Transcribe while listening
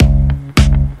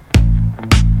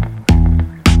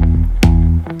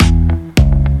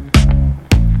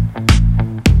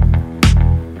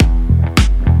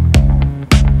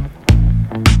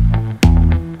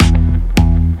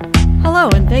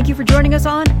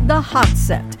The Hot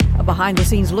Set, a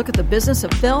behind-the-scenes look at the business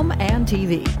of film and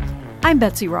TV. I'm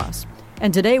Betsy Ross,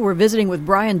 and today we're visiting with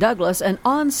Brian Douglas, an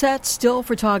on-set still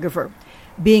photographer.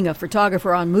 Being a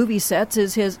photographer on movie sets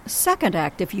is his second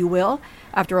act, if you will,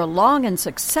 after a long and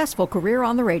successful career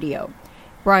on the radio.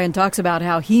 Brian talks about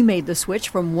how he made the switch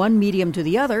from one medium to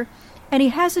the other, and he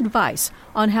has advice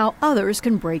on how others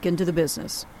can break into the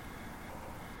business.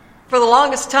 For the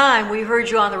longest time, we heard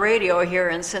you on the radio here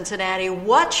in Cincinnati.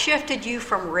 What shifted you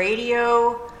from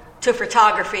radio to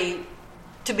photography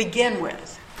to begin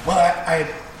with? Well, I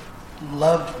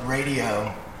loved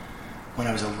radio when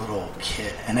I was a little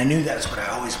kid, and I knew that's what I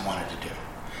always wanted to do.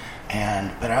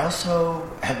 But I also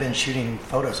have been shooting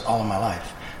photos all of my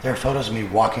life. There are photos of me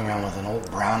walking around with an old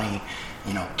Brownie,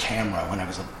 camera when I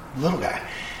was a little guy.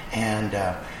 And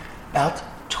about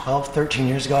 12, 13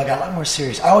 years ago, I got a lot more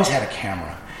serious. I always had a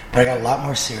camera, but I got a lot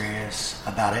more serious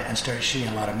about it and started shooting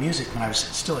a lot of music when I was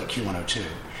still at Q102.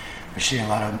 I was shooting a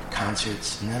lot of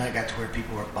concerts, and then I got to where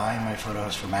people were buying my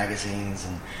photos for magazines,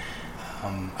 and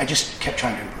I just kept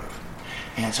trying to improve.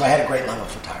 And so I had a great love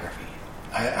of photography.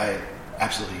 I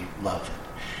absolutely loved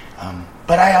it.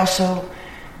 But I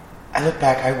look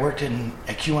back, I worked at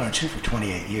Q102 for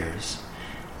 28 years.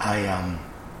 I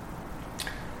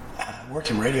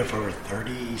worked in radio for over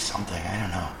 30-something, I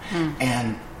don't know.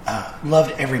 And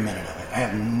loved every minute of it. I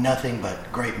have nothing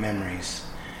but great memories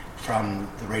from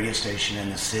the radio station in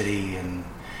the city.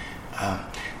 But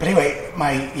anyway,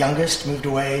 my youngest moved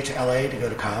away to LA to go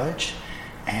to college,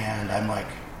 and I'm like,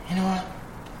 you know what?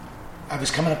 I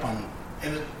was coming up on, it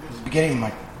was the beginning of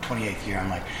my 28th year. I'm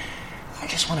like, I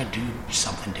just want to do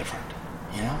something different,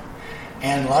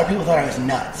 And a lot of people thought I was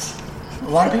nuts. A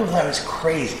lot of people thought I was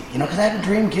crazy, because I had a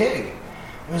dream gig.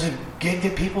 It was a gig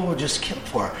that people would just kill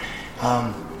for.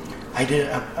 I did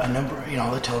a number,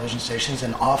 all the television stations,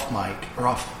 and off mic, or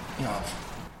off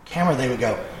camera, they would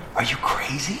go, "Are you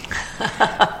crazy?"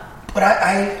 But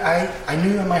I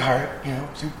knew in my heart,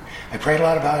 I prayed a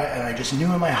lot about it, and I just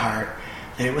knew in my heart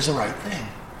that it was the right thing.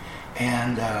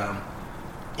 And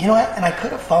you know what? And I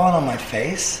could have fallen on my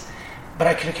face, but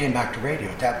I could have came back to radio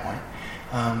at that point.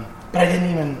 But I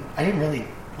didn't really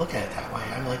look at it that way.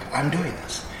 I'm like, I'm doing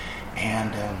this.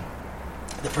 And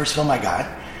the first film I got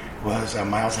was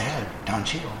Miles Ahead, Don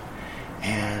Cheadle.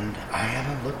 And I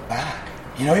haven't looked back.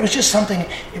 It was just something,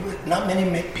 not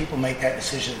many people make that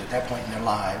decision at that point in their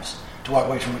lives to walk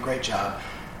away from a great job,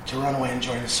 to run away and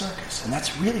join the circus. And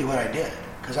that's really what I did,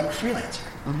 because I'm a freelancer.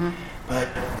 Mm-hmm. But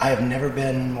I have never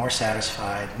been more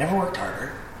satisfied, never worked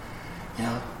harder.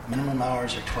 Minimum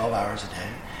hours are 12 hours a day.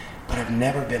 But I've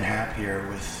never been happier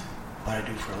with what I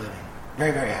do for a living.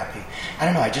 Very, very happy. I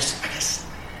don't know, I guess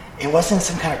it wasn't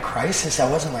some kind of crisis. I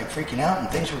wasn't like freaking out, and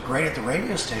things were great at the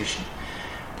radio station.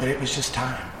 But it was just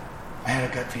time. I had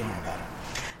a gut feeling about it.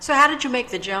 So how did you make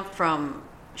the jump from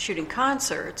shooting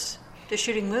concerts to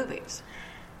shooting movies?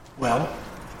 Well,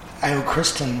 I owe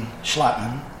Kristen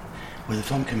Schlottman with the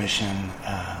Film Commission.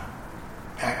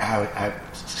 It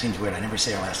seems weird, I never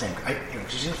say her last name.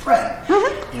 She's a friend,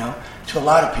 to a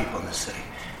lot of people in this city,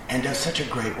 and does such a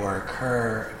great work.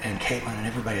 Her and Caitlin and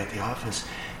everybody at the office.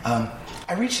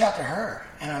 I reached out to her,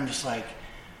 and I'm just like,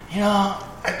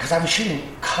 because I was shooting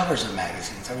covers of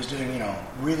magazines. I was doing,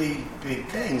 really big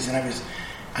things, and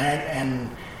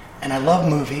I love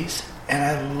movies, and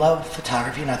I love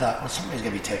photography, and I thought, well, somebody's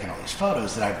going to be taking all these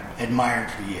photos that I've admired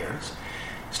for years.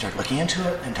 Started looking into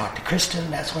it and talked to Kristen.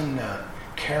 That's when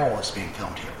Carol was being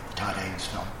filmed here, the Todd Haynes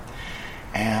film.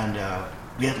 And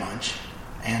we had lunch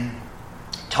and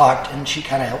talked, and she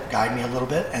kind of helped guide me a little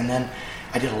bit. And then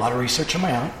I did a lot of research on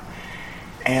my own.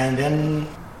 And then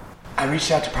I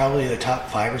reached out to probably the top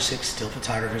 5 or 6 still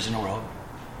photographers in the world.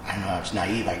 I don't know, I was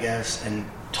naive, I guess, and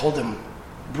told them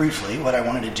briefly what I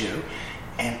wanted to do.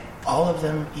 And all of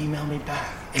them emailed me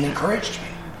back and encouraged me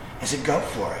and said, go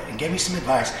for it, and gave me some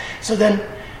advice. So then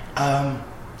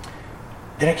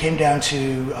it came down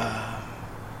to,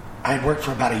 I had worked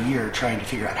for about a year trying to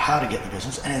figure out how to get in the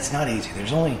business, and it's not easy.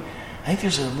 I think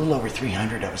there's a little over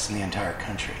 300 of us in the entire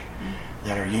country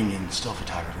that are union still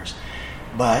photographers.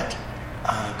 But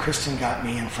Kristen got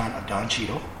me in front of Don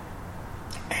Cheadle,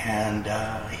 and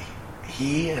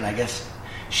he, and I guess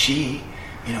she,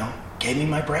 gave me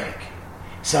my break.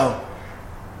 So,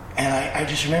 and I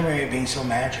just remember it being so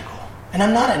magical. And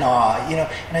I'm not in awe,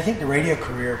 and I think the radio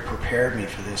career prepared me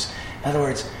for this. In other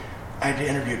words, I'd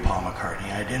interviewed Paul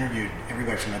McCartney, I'd interviewed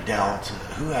everybody from Adele to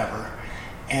whoever,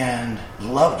 and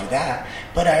loved that.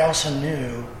 But I also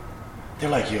knew they're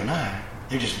like you and I.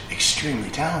 They're just extremely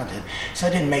talented. So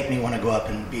it didn't make me want to go up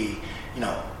and be,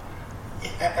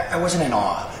 I wasn't in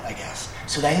awe of it, I guess.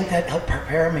 So I think that helped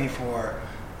prepare me for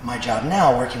my job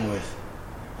now, working with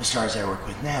the stars that I work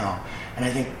with now. And I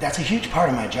think that's a huge part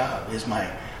of my job, is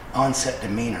my on-set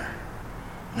demeanor.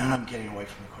 No, I'm getting away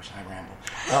from the question. I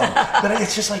ramble. But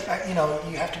it's just like,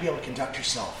 you have to be able to conduct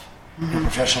yourself in a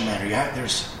professional manner.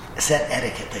 There's set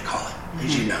etiquette, they call it,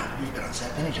 as you know. You've been on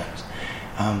set many times.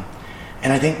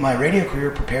 And I think my radio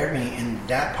career prepared me in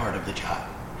that part of the job.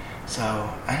 So,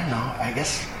 I don't know, I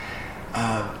guess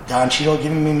Don Cheadle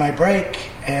giving me my break,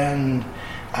 and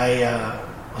I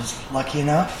was lucky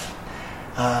enough,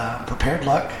 prepared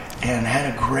luck, and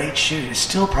had a great shoot. It's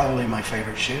still probably my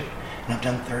favorite shoot, and I've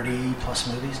done 30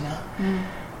 plus movies now.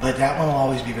 But that one will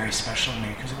always be very special to me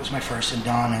because it was my first, and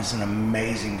Don is an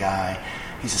amazing guy.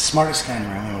 He's the smartest guy in the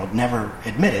room, and will never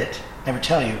admit it, never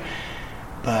tell you,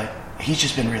 but he's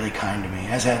just been really kind to me,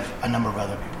 as have a number of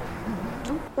other people.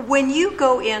 When you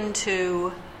go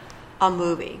into a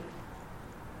movie,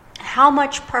 how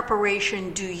much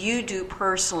preparation do you do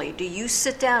personally? Do you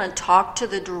sit down and talk to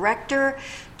the director?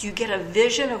 Do you get a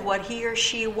vision of what he or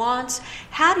she wants?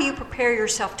 How do you prepare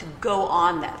yourself to go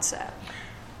on that set?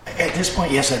 At this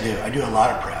point, yes, I do. I do a lot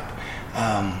of prep.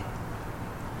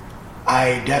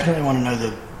 I definitely want to know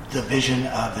the vision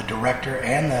of the director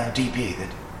and the DP, the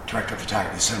director of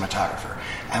photography, the cinematographer.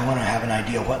 I want to have an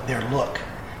idea what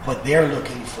they're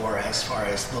looking for as far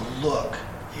as the look.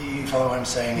 You follow what I'm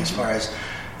saying? As far as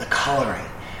the coloring.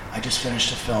 I just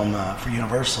finished a film for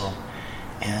Universal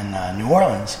in New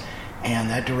Orleans, and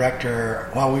that director,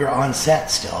 while we were on set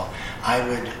still, I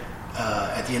would,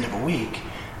 at the end of a week,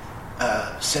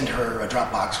 send her a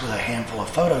Dropbox with a handful of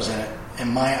photos in it and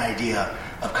my idea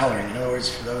of coloring. In other words,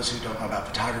 for those who don't know about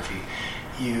photography,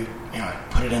 you know,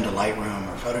 put it into Lightroom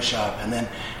or Photoshop, and then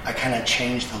I kind of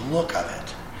change the look of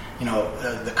it. You know,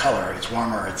 the color, it's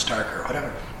warmer, it's darker,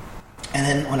 whatever. And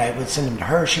then when I would send them to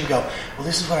her, she would go, well,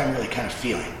 this is what I'm really kind of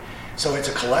feeling. So it's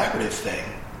a collaborative thing.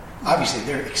 Obviously,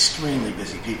 they're extremely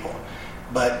busy people.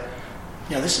 But,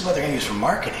 you know, this is what they're going to use for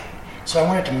marketing. So I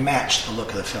wanted to match the look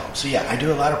of the film. So yeah, I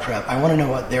do a lot of prep. I want to know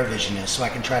what their vision is so I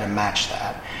can try to match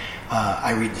that.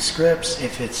 I read the scripts.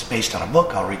 If it's based on a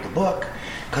book, I'll read the book.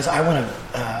 Because I want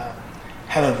to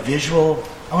have a visual,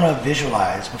 I want to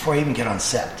visualize before I even get on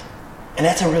set. And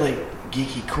that's a really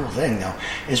geeky, cool thing, though,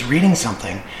 is reading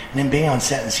something and then being on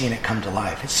set and seeing it come to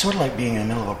life. It's sort of like being in the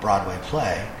middle of a Broadway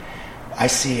play. I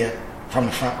see it from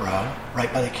the front row,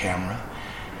 right by the camera,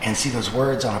 and see those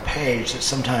words on a page that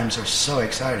sometimes are so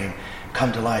exciting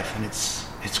come to life, and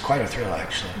it's quite a thrill,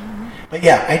 actually. But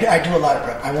yeah, I do a lot of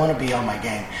prep. I want to be on my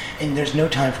game, and there's no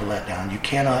time for letdown. You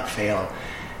cannot fail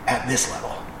at this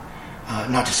level.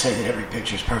 Not to say that every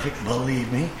picture is perfect,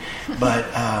 believe me, but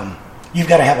you've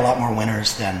got to have a lot more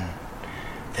winners than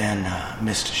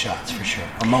missed shots, for sure,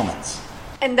 or moments.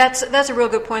 And that's a real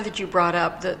good point that you brought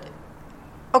up. That,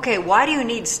 okay, why do you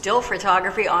need still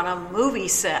photography on a movie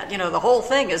set? You know, the whole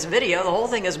thing is video, the whole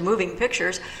thing is moving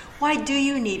pictures. Why do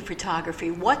you need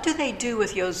photography? What do they do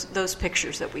with those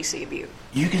pictures that we see of you?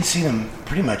 You can see them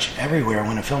pretty much everywhere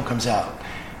when a film comes out.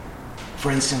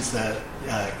 For instance, the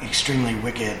extremely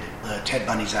wicked Ted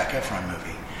Bundy Zac Efron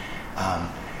movie.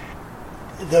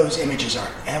 Those images are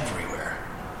everywhere.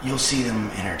 You'll see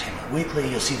them in Entertainment Weekly,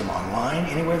 you'll see them online,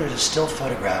 anywhere there's a still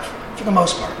photograph, for the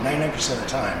most part, 99% of the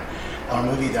time, on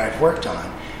a movie that I've worked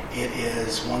on, it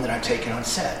is one that I've taken on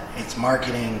set. It's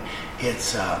marketing,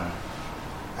 it's, I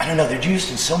don't know, they're used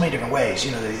in so many different ways.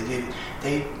 You know,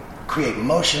 they create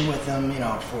motion with them, you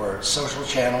know, for social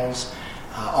channels,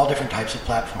 all different types of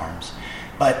platforms.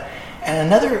 And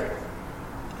another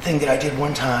thing that I did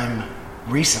one time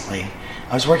recently,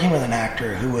 I was working with an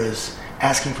actor who was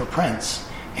asking for prints,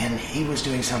 and he was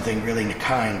doing something really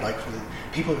kind, like for the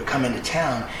people who come into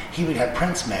town, he would have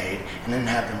prints made and then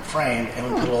have them framed and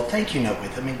would put a little thank you note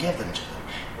with them and give them to them.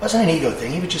 It wasn't an ego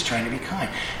thing, he was just trying to be kind.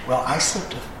 Well, I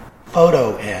slipped a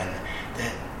photo in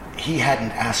that he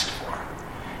hadn't asked for,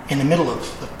 in the middle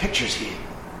of the pictures he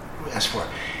asked for.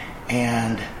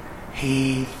 And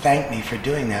he thanked me for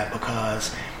doing that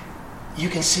because you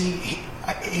can see,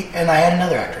 and I had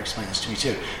another actor explain this to me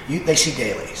too, they see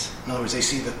dailies. In other words, they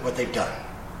see what they've done.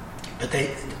 But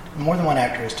more than one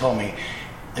actor has told me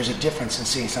there's a difference in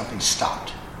seeing something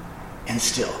stopped and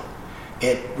still.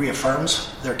 It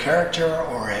reaffirms their character,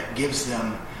 or it gives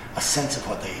them a sense of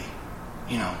what they,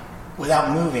 you know,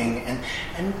 without moving.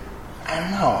 And I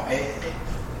don't know.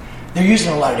 They're used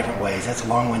in a lot of different ways. That's a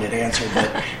long-winded answer.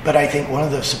 But I think one of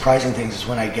the surprising things is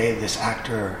when I gave this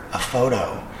actor a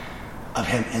photo of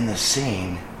him in the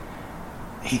scene,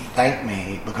 he thanked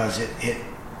me because it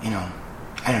you know,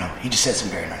 I don't know, he just said some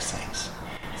very nice things.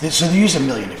 So they're used a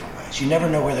million different ways. You never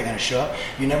know where they're going to show up.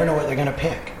 You never know what they're going to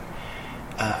pick.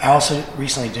 I also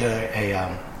recently did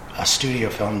a studio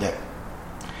film that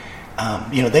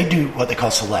they do what they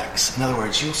call selects. In other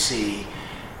words, you'll see,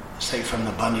 say from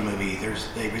the Bundy movie,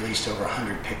 they released over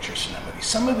 100 pictures from that movie.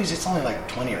 Some movies, it's only like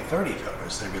 20 or 30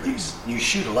 photos they release. You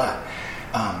shoot a lot.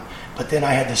 But then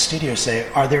I had the studio say,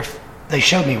 they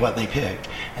showed me what they picked,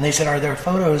 and they said, are there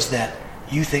photos that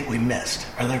you think we missed?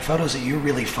 Are there photos that you're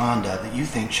really fond of that you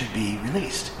think should be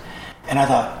released? And I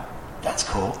thought, that's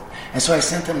cool. And so I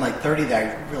sent them like 30 that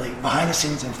I really, behind the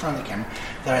scenes in front of the camera,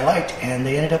 that I liked, and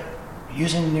they ended up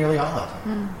using nearly all of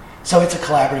them. So it's a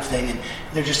collaborative thing, and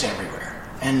they're just everywhere.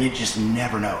 And you just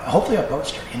never know. Hopefully a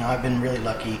poster. I've been really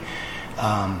lucky.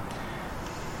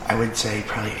 I would say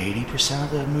probably 80%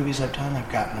 of the movies I've done,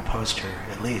 I've gotten a poster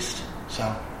at least. So,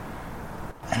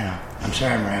 I don't know. I'm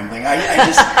sorry I'm rambling. I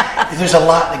just, there's a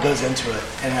lot that goes into it.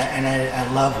 And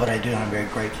I love what I do, and I'm very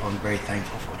grateful and very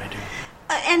thankful for what I do.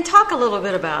 And talk a little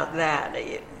bit about that.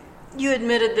 You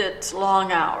admitted that it's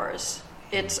long hours.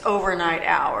 It's overnight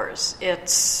hours.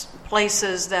 It's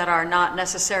places that are not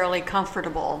necessarily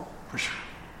comfortable. For sure.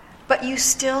 But you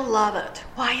still love it.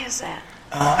 Why is that?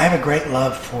 I have a great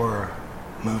love for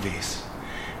movies.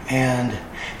 And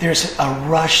there's a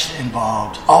rush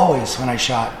involved always when I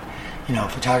shot,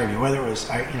 photography, whether it was,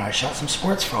 I shot some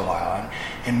sports for a while,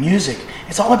 and music.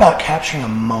 It's all about capturing a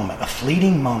moment, a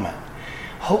fleeting moment.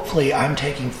 Hopefully I'm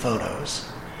taking photos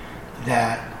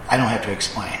that I don't have to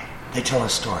explain. They tell a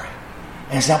story.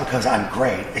 And it's not because I'm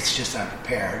great, it's just I'm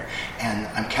prepared and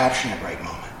I'm capturing a great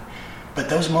moment. But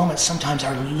those moments sometimes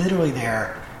are literally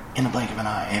there in the blink of an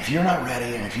eye. And if you're not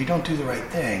ready and if you don't do the right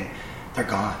thing, they're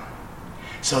gone.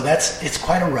 So it's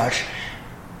quite a rush.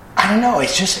 I don't know,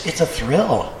 it's a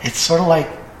thrill. It's sort of like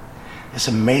this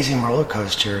amazing roller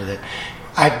coaster that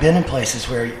I've been in places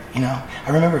where, I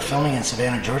remember filming in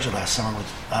Savannah, Georgia last summer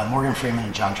with Morgan Freeman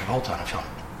and John Travolta on a film.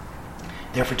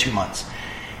 There for 2 months.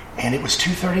 And it was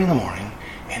 2:30 in the morning,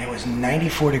 and it was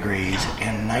 94 degrees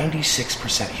and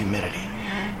 96% humidity.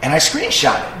 And I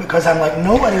screenshot it because I'm like,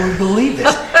 nobody would believe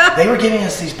this. They were giving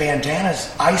us these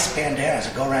bandanas, ice bandanas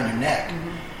that go around your neck.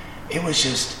 Mm-hmm. It was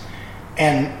just,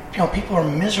 and people are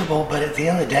miserable, but at the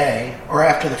end of the day, or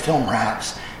after the film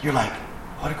wraps, you're like,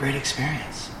 what a great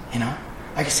experience,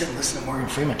 I can sit and listen to Morgan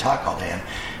Freeman talk all day,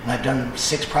 and I've done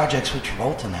 6 projects with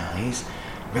Travolta now. He's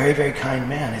a very, very kind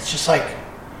man. It's just like,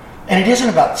 and it isn't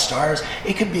about the stars.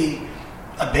 It could be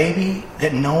a baby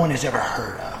that no one has ever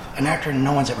heard of, an actor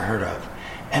no one's ever heard of.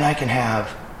 And I can have,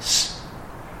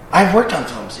 I've worked on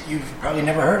films that you've probably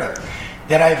never heard of,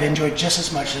 that I've enjoyed just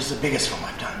as much as the biggest film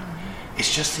I've done. Mm-hmm.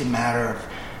 It's just a matter of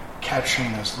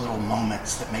capturing those little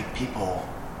moments that move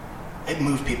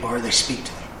people, or they speak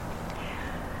to them.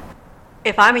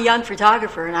 If I'm a young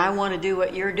photographer and I want to do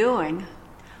what you're doing,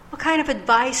 what kind of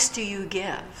advice do you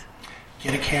give?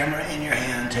 Get a camera in your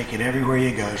hand, take it everywhere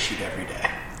you go, shoot every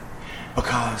day.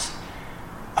 Because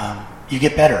you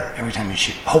get better every time you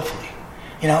shoot, hopefully.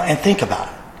 And think about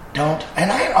it.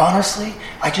 And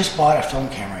I just bought a film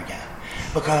camera again.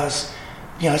 Because,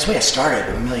 that's the way it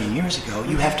started a million years ago.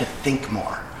 You have to think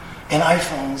more. And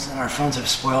iPhones and our phones have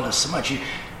spoiled us so much. You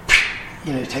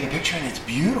take a picture and it's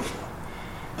beautiful.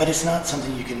 But it's not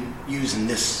something you can use in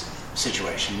this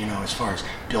situation, as far as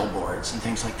billboards and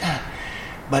things like that.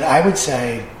 But I would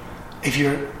say, if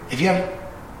you're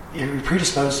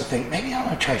predisposed to think, maybe I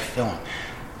want to try film,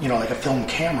 like a film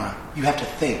camera, you have to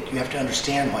think, you have to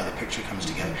understand why the picture comes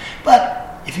together.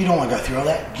 But if you don't want to go through all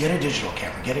that, get a digital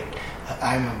camera.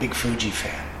 I'm a big Fuji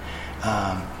fan,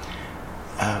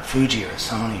 Fuji or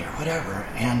Sony or whatever,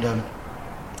 and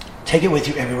take it with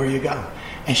you everywhere you go.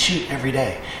 And shoot every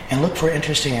day and look for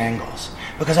interesting angles,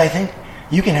 because I think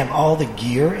you can have all the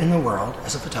gear in the world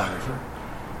as a photographer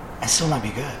and still not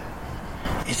be good.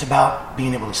 It's about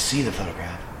being able to see the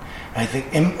photograph. And I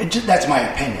think that's my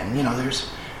opinion.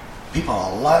 There's people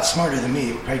a lot smarter than me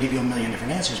who will probably give you a million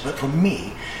different answers, but for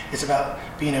me, it's about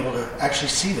being able to actually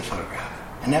see the photograph.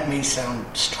 And that may sound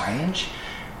strange,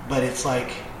 but it's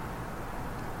like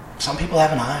some people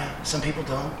have an eye, some people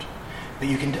don't. But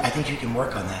I think you can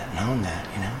work on that and hone that,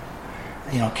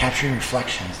 capturing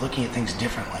reflections, looking at things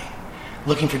differently,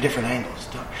 looking for different angles.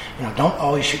 Don't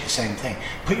always shoot the same thing.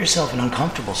 Put yourself in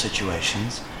uncomfortable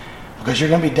situations, because you're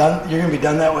going to be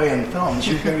done that way in films.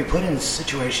 You're going to be put in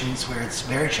situations where it's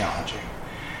very challenging.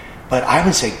 But I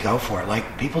would say go for it,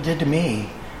 like people did to me.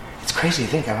 It's crazy to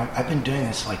think. I've been doing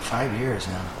this like 5 years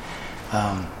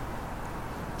now.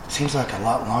 Seems like a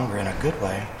lot longer in a good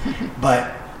way,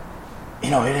 but. It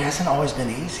hasn't always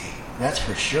been easy. That's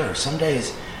for sure. Some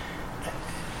days,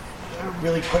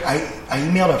 really quick, I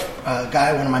emailed a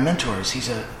guy, one of my mentors. He's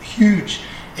a huge,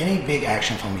 any big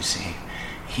action film you see,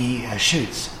 he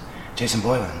shoots. Jason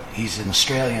Boylan. He's an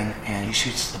Australian, and he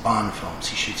shoots the Bond films.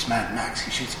 He shoots Mad Max.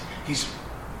 He's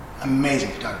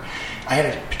Amazing photographer. I had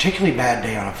a particularly bad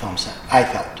day on a film set, I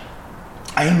felt.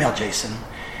 I emailed Jason,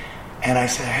 and I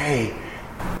said, hey,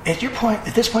 at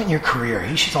this point in your career,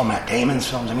 he shoots all Matt Damon's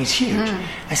films. I mean, he's huge.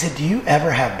 I said, do you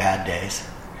ever have bad days?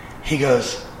 He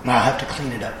goes, no, I'll have to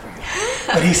clean it up for you.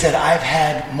 But he said, I've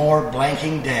had more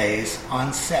blanking days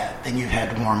on set than you've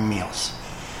had warm meals.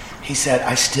 He said,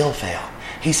 I still fail.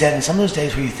 He said, in some of those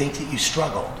days where you think that you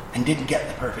struggled and didn't get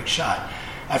the perfect shot,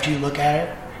 after you look at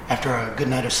it, after a good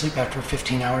night of sleep, after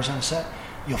 15 hours on set,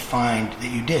 you'll find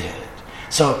that you did hit it.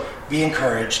 So be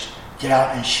encouraged, get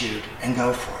out and shoot, and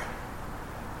go for it.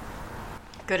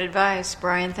 Good advice.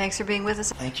 Brian, thanks for being with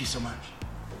us. Thank you so much.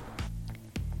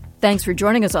 Thanks for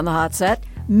joining us on The Hot Set.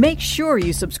 Make sure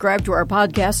you subscribe to our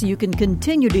podcast so you can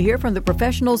continue to hear from the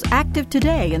professionals active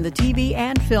today in the TV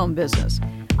and film business.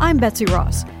 I'm Betsy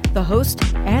Ross, the host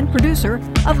and producer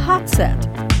of Hot Set,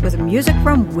 with music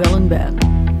from Will and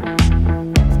Ben.